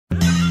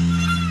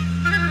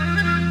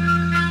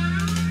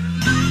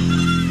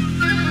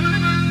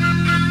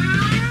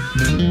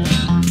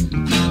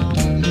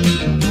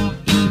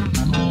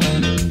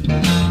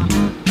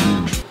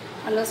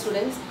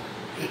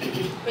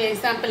இப்போ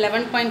example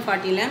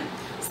 11.40ல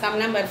sum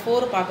number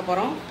 4 பார்க்க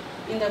போகிறோம்.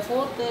 இந்த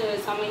ஃபோர்த்து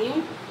சம்மையும்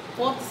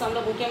ஃபோர்த்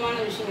சம்மில் முக்கியமான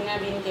விஷயம் என்ன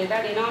அப்படின்னு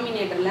கேட்டால்,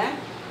 டினாமினேட்டரில்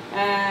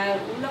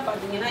உள்ளே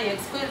பார்த்தீங்கன்னா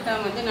x²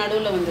 டேர்ம் வந்து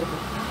நடுவில் வந்திருக்கு.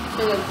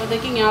 ஸோ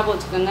இப்போதைக்கு ஞாபகம்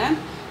வச்சுக்கோங்க.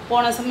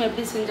 போன சம்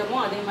எப்படி செஞ்சோமோ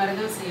அதே மாதிரி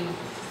தான்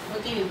செய்யணும்.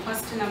 ஓகே,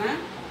 ஃபஸ்ட்டு நம்ம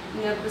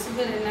இந்த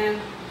ப்ரொசீஜர் என்ன?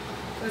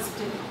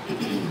 ஃபஸ்ட்டு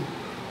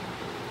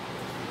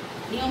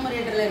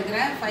நியூமரேட்டரில் இருக்கிற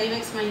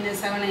 5x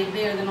 - 7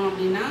 எப்படி எழுதணும்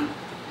அப்படின்னா,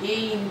 a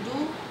இன்ட்டு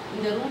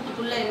இந்த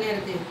ரூட்டுக்குள்ளே என்ன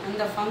இருக்குது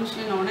அந்த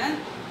ஃபங்க்ஷனோட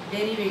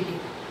டெரிவேட்டிவ்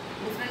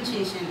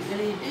டிஃப்ரென்ஷியேஷன்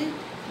எழுதிட்டு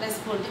ப்ளஸ்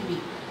போட்டு b.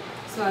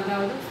 ஸோ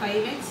அதாவது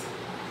 5x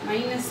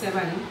 -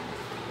 7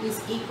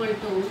 is equal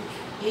to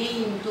a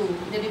into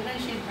இந்த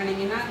டிஃப்ரென்ஷியேட்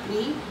பண்ணிங்கன்னா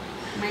 3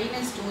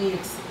 -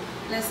 2x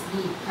ப்ளஸ்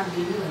b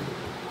அப்படின்னு வருது.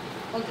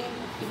 ஓகே,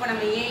 இப்போ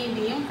நம்ம ஏயும்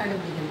பியும்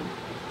கண்டுபிடிக்கணும்.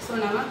 ஸோ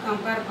நம்ம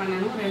கம்பேர்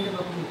பண்ணணும் ரெண்டு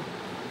பக்கமும்.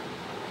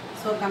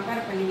 ஸோ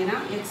கம்பேர் பண்ணிங்கன்னா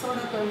எக்ஸோட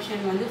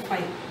கோஎஃபிஷியன்ட் வந்து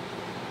 5,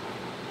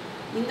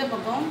 இந்த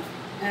பக்கம்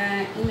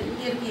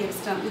இங்கே இருக்குது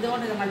எக்ஸ்ட்ரா,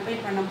 இதோட இதை மல்டிப்ளை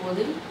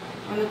பண்ணும்போது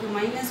நமக்கு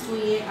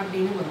 -2a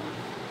அப்படின்னு வரும்.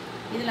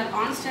 இதில்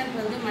கான்ஸ்டன்ட்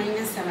வந்து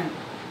 -7,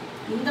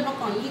 இந்த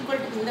பக்கம்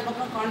ஈக்குவல் டு இந்த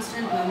பக்கம்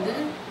கான்ஸ்டன்ட் வந்து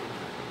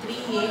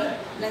 3a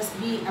ப்ளஸ்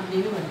b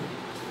அப்படின்னு வருது.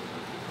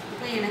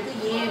 இப்போ எனக்கு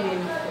a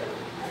வேணும்.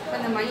 இப்போ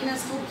இந்த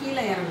 -2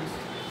 கீழே இறங்கும்.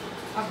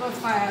 அப்போ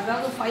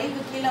அதாவது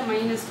 5க்கு கீழே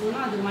 -2னா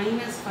அது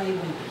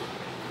 -5.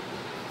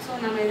 ஸோ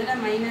நம்ம இதில்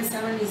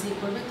 -7 இஸ்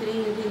ஈக்குவல் டு 3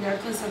 இன்ட்டு இந்த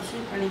இடத்துல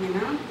சப்ஸ்டியூட்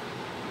பண்ணிங்கன்னா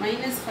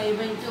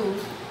 -5/2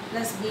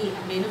 ப்ளஸ் b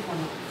அப்படின்னு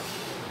போடணும்.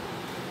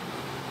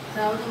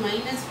 அதாவது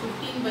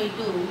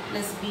 -15/2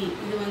 ப்ளஸ் b,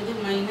 இது வந்து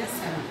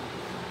 -7.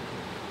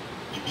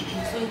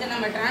 ஸோ இதை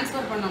நம்ம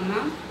ட்ரான்ஸ்ஃபர் பண்ணோம்னா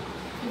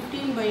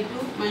 15/2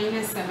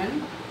 - 7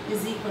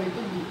 இஸ் ஈக்குவல்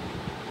டு b.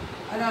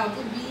 அதாவது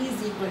b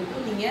இஸ் ஈக்குவல்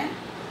டு நீங்கள்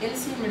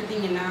எல்சிஎம்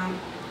எடுத்தீங்கன்னா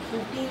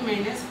 15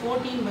 -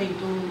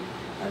 14/2,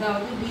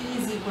 அதாவது b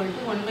இஸ் ஈக்குவல்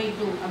டு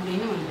 1/2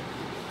 அப்படின்னு வந்து.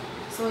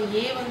 ஸோ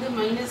a வந்து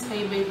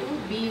 -5/2,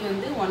 b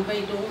வந்து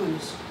 1/2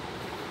 வந்துச்சு.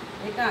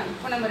 ரைட்டா?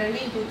 இப்போ நம்ம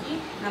ரெண்டையும் தூக்கி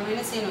நம்ம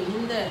என்ன செய்யணும்,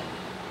 இந்த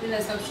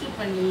இதில் சப்ஸ்டியூட்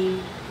பண்ணி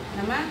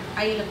நம்ம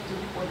ஐயில்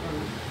தூக்கி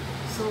போட்டணும்.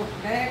 ஸோ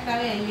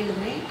டைரெக்டாகவே ஐ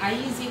எழுதுகிறேன். i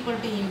is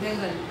equal to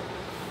integral.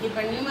 இப்போ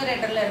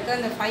நியூமரேட்டரில் இருக்க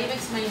அந்த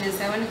 5x -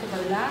 7க்கு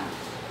பதிலாக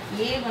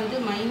a வந்து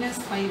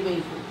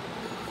 -5/2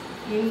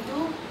 இன்ட்டு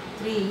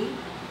 3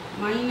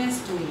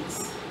 - 2x,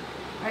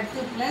 அடுத்து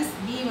ப்ளஸ்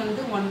b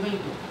வந்து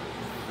 1/2.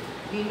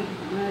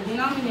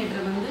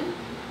 டினாமினேட்டர் வந்து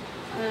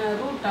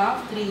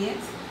 √3x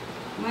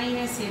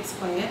 -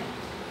 x²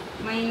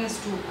 -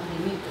 2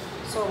 அப்படின்னு இருக்குது.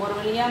 ஸோ ஒரு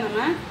வழியாக நம்ம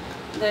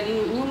இந்த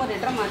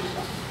நியூமரேட்டரை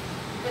மாற்றிட்டோம்.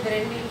 இப்போ இந்த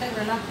ரெண்டு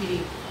இன்டெக்ரலாக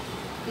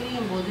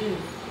பிரியும் போது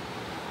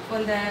இப்போ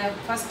இந்த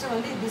ஃபஸ்ட்டு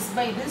வந்து this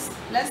by this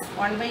plus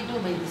 1/2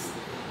 by this.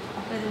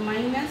 அப்போ இது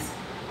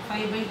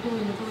 -5/2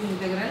 இன்ட்டு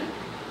இன்டெக்ரல்,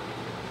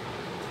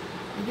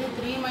 இது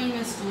 3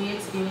 - 2x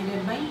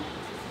divided by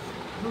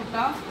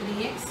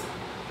 √3x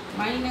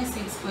 -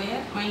 x²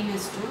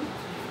 - 2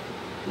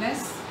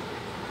 plus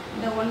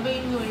இந்த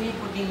 1/2 வெளியே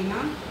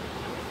போட்டிங்கன்னா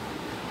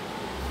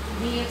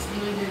dx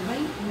டிவைடட் பை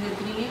இந்த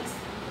 3x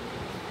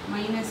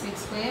 -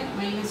 x²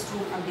 - 2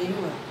 அப்படின்னு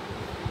வரும்.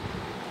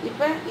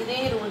 இப்போ இதே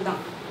ரூல்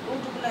தான்,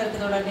 ரூட்டுக்குள்ளே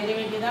இருக்கிறதோட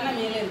டெரிவேட்டிவ் தானே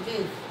மேலே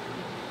இருக்குது.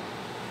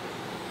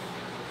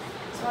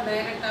 ஸோ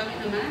டைரெக்டாகவே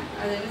நம்ம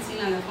அதை என்ன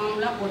செய்யலாம், அந்த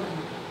ஃபார்முலா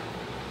போட்டுருக்கோம்.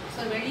 ஸோ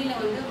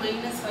வெளியில் வந்து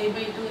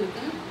 -5/2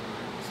 இருக்குது.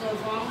 ஸோ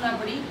ஃபார்முலா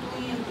படி 2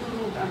 இன்ட்டு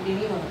ரூட்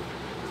அப்படின்னு வரும்.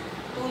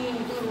 2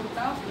 இன்ட்டு ரூட்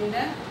ஆஃப் இந்த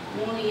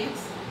 3x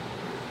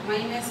 -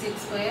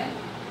 x²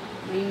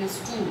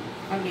 - 2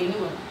 அப்படின்னு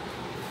வரும்.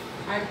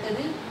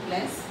 அடுத்தது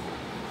ப்ளஸ்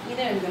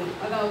இதை எழுதணும்.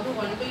 அதாவது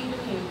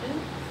 1/2 into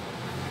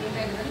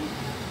integral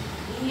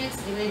dx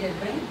divided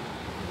by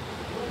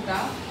root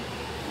of,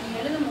 நீங்கள்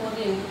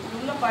எழுதும்போது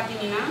உள்ளே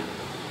பார்த்தீங்கன்னா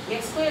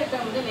x²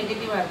 டேர்ம் வந்து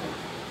நெகட்டிவாக இருக்குது.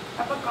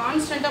 அப்போ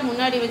கான்ஸ்டண்ட்டாக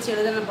முன்னாடி வச்சு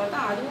எழுதுன்னு பார்த்தா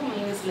அதுவும்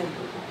மைனஸில்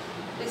இருக்குது.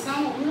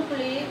 பேசாமல்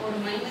உள்ளுக்குள்ளேயே ஒரு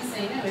மைனஸ்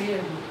சைனை வெளியே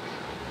எழுதணும்.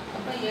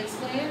 அப்போ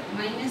x²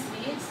 -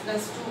 3x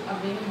 + 2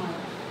 அப்படின்னு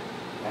மாறும்.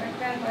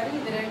 கரெக்டாக பாரு,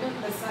 இது ரெண்டும்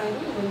ப்ளஸ்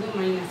ஆகும், இது வந்து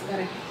மைனஸ்.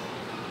 கரெக்ட்.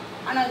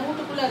 ஆனால்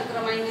ரூட்டுக்குள்ளே இருக்கிற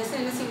மைனஸை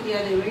என்ன செய்ய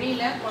முடியாது,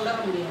 வெளியில் கொண்டு வர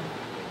முடியாது.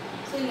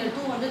 ஸோ இந்த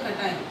 2 வந்து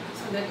கட் ஆகிடும்.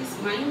 So that is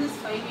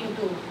 -5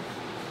 into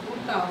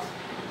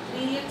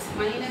 √3x -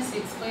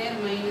 x²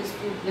 -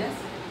 2 plus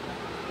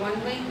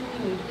 1/2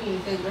 into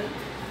integral.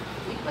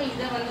 இப்போ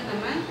இதை வந்து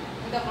நம்ம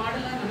இந்த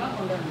மாடலாக நம்ம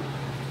கொண்டு வரணும்.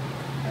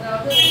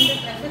 அதாவது ரெண்டு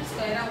ப்ளஸ்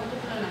ஸ்கொயராக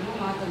உள்ளுக்குள்ளே நம்ம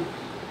மாற்றணும்.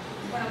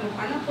 இப்போ நம்ம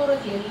பண்ண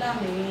போகிறது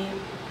எல்லாமே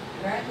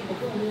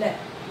ப்ராக்கெட்டுக்கு உள்ள,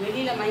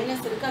 வெளியில்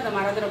மைனஸ் இருக்குது, அதை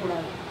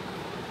மறந்துடக்கூடாது.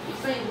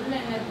 இப்போ உள்ள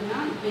என்ன இருக்குன்னா,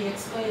 இப்போ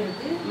x²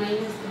 இருக்குது,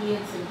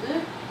 -3x இருக்குது.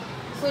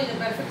 ஸோ இதை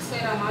பெர்ஃபெக்ட்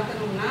ஸ்கொயராக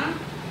மாற்றணும்னா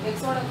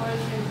எக்ஸோட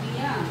கோஎஃபிஷியன்ட்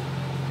 3யா,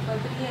 இப்போ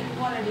 3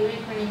 2ஆல்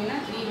டிவைட் பண்ணிங்கன்னா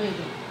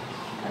 3/2,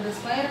 அதை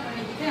ஸ்கொயர்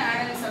பண்ணிக்கிட்டு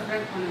ஆட் அண்ட்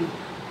சப்ட்ராக்ட் பண்ணணும்.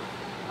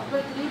 அப்போ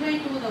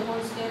 3/2 த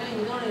ஹோல் ஸ்கொயரை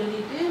இதோடு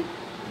எழுதிட்டு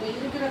இங்கே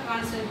இருக்கிற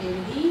கான்ஸ்டன்ட்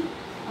எழுதி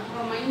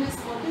அப்புறம்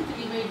மைனஸ் போட்டு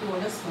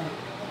 3/2ஓட ஸ்கொயர்.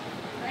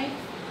 ரைட்?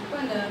 இப்போ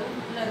அந்த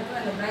ரூட்டுக்குள்ளே இருக்கிற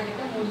அந்த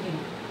ப்ராக்கெட்டை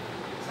மூடிக்கணும்.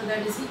 So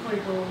that is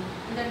equal to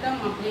இந்த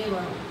டேர்ம் அப்படியே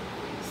வரும்.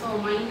 So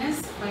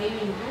 -5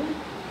 into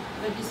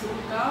that is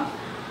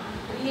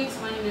 √3x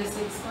 -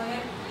 x²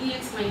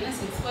 dx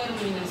 - x² -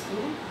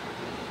 2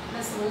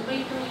 plus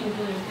 1/2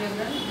 into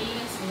integral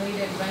dx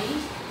divided by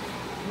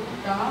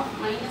root of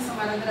minus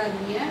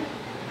மறந்துடாதீங்க.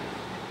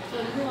 ஸோ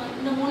இது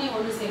இந்த மூணையும்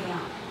ஒன்று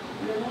சேர்க்கலாம்.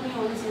 இந்த மூணையும்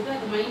ஒன்று சேர்த்து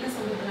அது minus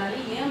வந்துட்டனால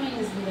a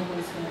minus b the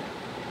whole square.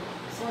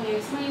 So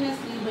x minus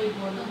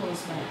 3/4 the whole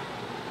square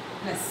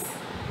plus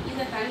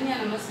இதை தனியாக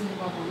நம்ம செஞ்சு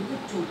பார்ப்போம். இது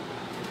 2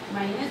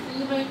 மைனஸ்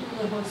 3/2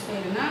 the whole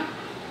squareனா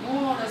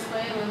 3ஓட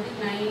ஸ்கொயர் வந்து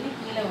 9,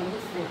 கீழே வந்து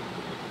 4.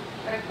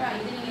 கரெக்டாக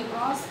இது நீங்கள்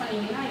க்ராஸ்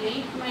பண்ணிங்கன்னா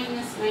 8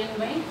 minus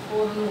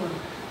 9/4ன்னு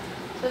வரும்.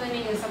 ஸோ இதை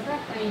நீங்கள்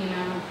சப்ராக்ட்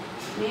பண்ணிங்கன்னா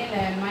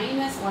மேலே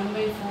மைனஸ்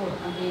 1/4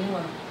 அப்படின்னு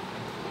வரும்.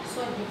 ஸோ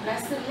இப்போ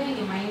ப்ளஸ் இல்லை,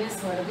 இங்கே மைனஸ்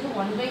வருது,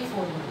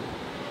 1/4 வரும்.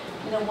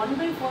 இந்த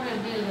 1/4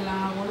 எப்படி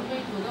எழுதலாம்?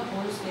 1/2 தான்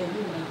ஹோல்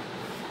ஸ்கொயர்னு எழுதலாம்.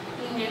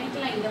 நீங்கள்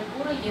நினைக்கலாம் இதை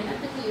பூரா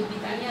என்னத்துக்கு இப்படி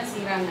தனியாக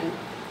செய்கிறாங்கன்னு.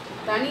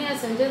 தனியாக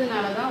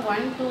செஞ்சதுனால தான்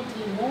 1 2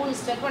 3 3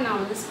 ஸ்டெப்பை நான்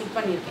வந்து ஸ்கிப்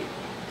பண்ணியிருக்கேன்.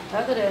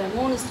 அதாவது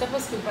 3 ஸ்டெப்பை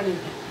ஸ்கிப்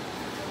பண்ணியிருக்கேன்.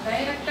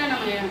 டைரெக்டாக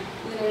நம்ம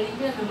இதில்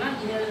எழுதி இருந்தோம்னா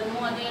இது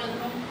எழுதணும் அது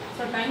எழுதணும்.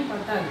 ஸோ டைம்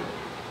பத்தாது.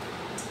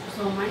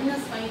 ஸோ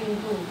 -5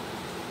 into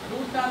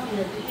root of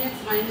இந்த 3x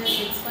minus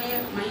x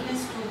square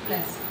minus 2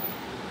 plus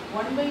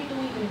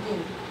 1/2 into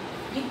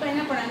இப்போ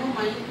என்ன பண்ணணும்?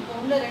 இப்போ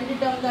உள்ள 2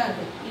 டேர்ம் தான்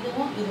இருக்குது,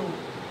 இதுவும் இதுவும்.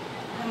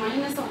 இந்த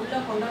மைனஸை உள்ளே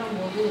கொண்டு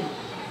வரும்போது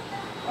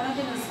உனக்கு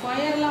இந்த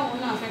ஸ்கொயர்லாம்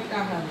ஒன்றும் அஃபெக்ட்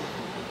ஆகாது.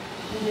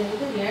 இந்த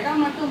இது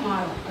இடம் மட்டும்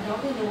மாறும்.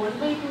 அதாவது இந்த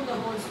 1/2 the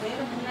whole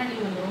square முன்னாடி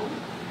வந்துடும்,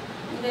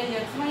 இந்த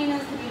x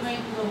minus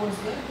 3/2 the whole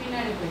square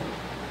பின்னாடி போயிடும்.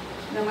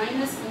 இந்த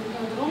மைனஸ் இங்கே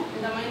வந்துடும்,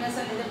 இந்த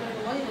மைனஸை இதை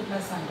பெருக்கும்போது இது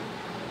ப்ளஸ் ஆகும்.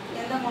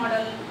 எந்த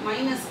மாடல்?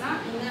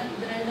 மைனஸ்னால் இங்கே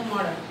இது 2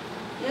 மாடல்.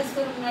 a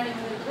ஸ்கொயர் முன்னாடி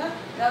வந்துருக்குதா,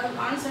 அதாவது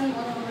கான்ஸ்டன்ட்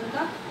முதல்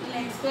வந்திருக்கா இல்லை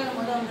எக்ஸ் ஸ்கொயர்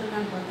முதல்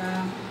வந்திருக்கான்னு பார்த்தா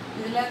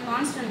இதில்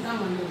கான்ஸ்டன்ட்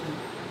தான் வந்துருக்கு.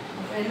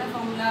 அப்போ என்ன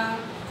ஃபார்முலா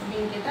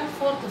அப்படின்னு கேட்டால்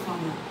 4th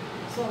formula.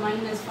 So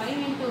 -5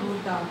 into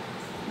root of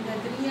இந்த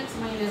 3x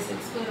minus x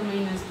square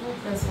minus 2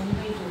 plus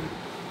 1/2.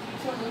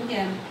 So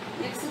இங்கே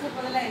எக்ஸுக்கு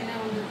பதிலாக என்ன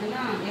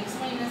வந்திருக்குன்னா x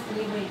minus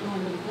 3/2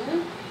 வந்திருக்கு,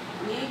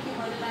 ஏக்கு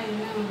பதிலாக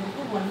என்ன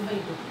வந்திருக்கு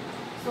 1/2.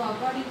 So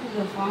according to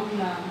the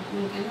formula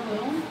உங்களுக்கு என்ன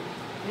வரும்?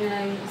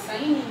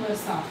 sin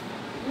inverse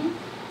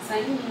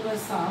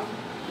of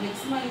x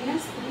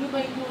minus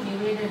 3/2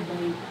 divided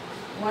by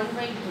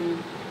 1/2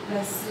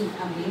 plus c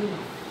அப்படின்னு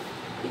வரும்.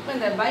 இப்போ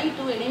இந்த by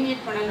 2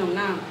 எலிமினேட்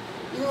பண்ணணும்னா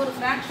இது ஒரு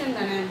ஃப்ராக்ஷன்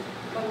தானே.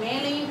 இப்போ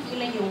மேலேயும்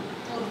கீழேயும்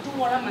ஒரு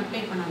 2ஓட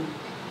மல்டிப்ளை பண்ணணும்.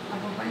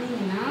 அப்போ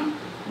பண்ணிங்கன்னா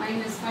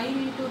 -5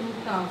 into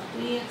root of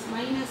 3x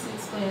minus x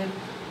square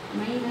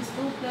minus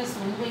 2 plus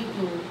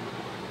 1/2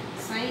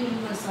 sin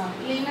inverse of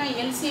இல்லைன்னா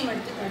எல்சிஎம்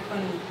எடுத்து கட்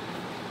பண்ணணும்.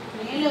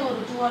 மேலே ஒரு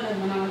 2ஆல்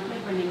நான் மல்டிப்ளை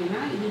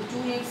பண்ணிங்கன்னா இது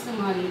 2x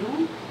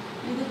மாறிடும்,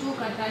 இது 2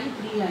 கட் ஆகி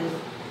 3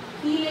 ஆகிடும்.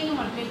 கீழேயும்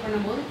மல்டிப்ளை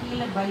பண்ணும்போது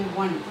கீழே by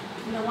 1,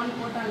 இந்த 1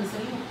 போட்டாலும்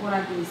சரி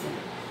போராட்டியும்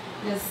சரி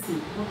plus C.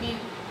 Okay,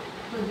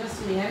 so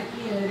just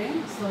இறக்கி எழுதுறேன்.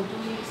 ஸோ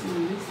 2x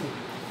minus c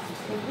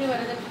எப்படி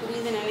வர்றதுக்கு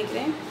புரியுதுன்னு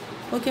நினைக்கிறேன்.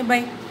 Okay, by.